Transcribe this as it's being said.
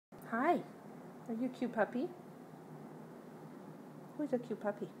Hi. Are you a cute puppy? Who's a cute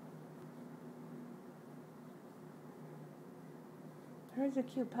puppy? Who's a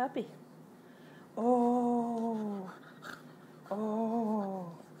cute puppy? Oh.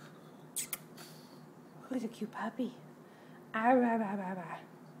 Oh. Who's a cute puppy? Ah, rah, rah, rah, rah.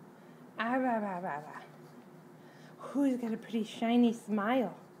 Ah, rah, rah, rah, rah. Who's got a pretty shiny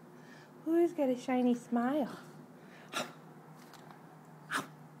smile? Who's got a shiny smile?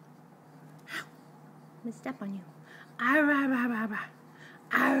 I'm gonna step on you. Ah, rah, rah, rah, rah.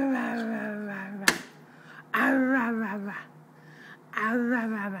 Ah, rah, rah, rah, rah. Ah, rah, rah, rah. Ah, rah,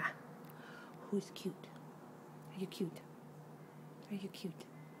 rah, rah. Who's cute? Are you cute? Are you cute?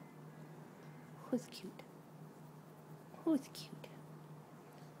 Who's cute? Who's cute?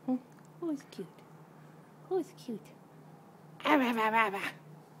 Hmm? Who's cute? Who's cute? Ah, rah, rah, rah, rah.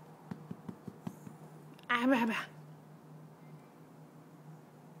 Ah, rah, rah.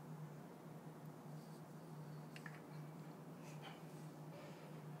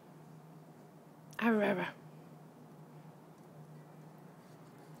 Ah, rah, rah.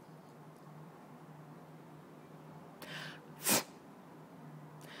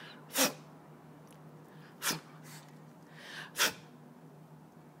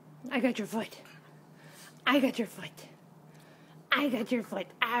 I got your foot. I got your foot. I got your foot.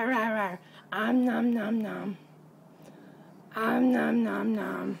 Ah, rah, rah. Nom, nom, nom. Nom, nom,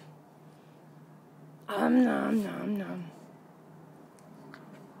 nom. Nom, nom, nom.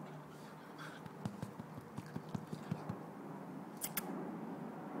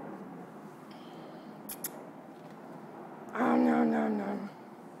 Nom, nom, nom.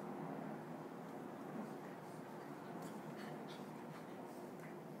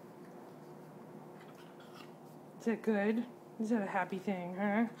 Is that good? Is that a happy thing,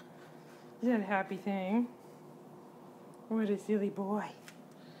 huh? Is that a happy thing? What a silly boy.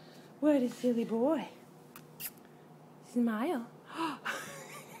 What a silly boy. Smile.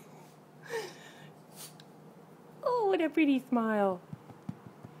 Oh, what a pretty smile.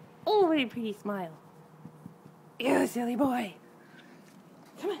 Oh, what a pretty smile. You silly boy.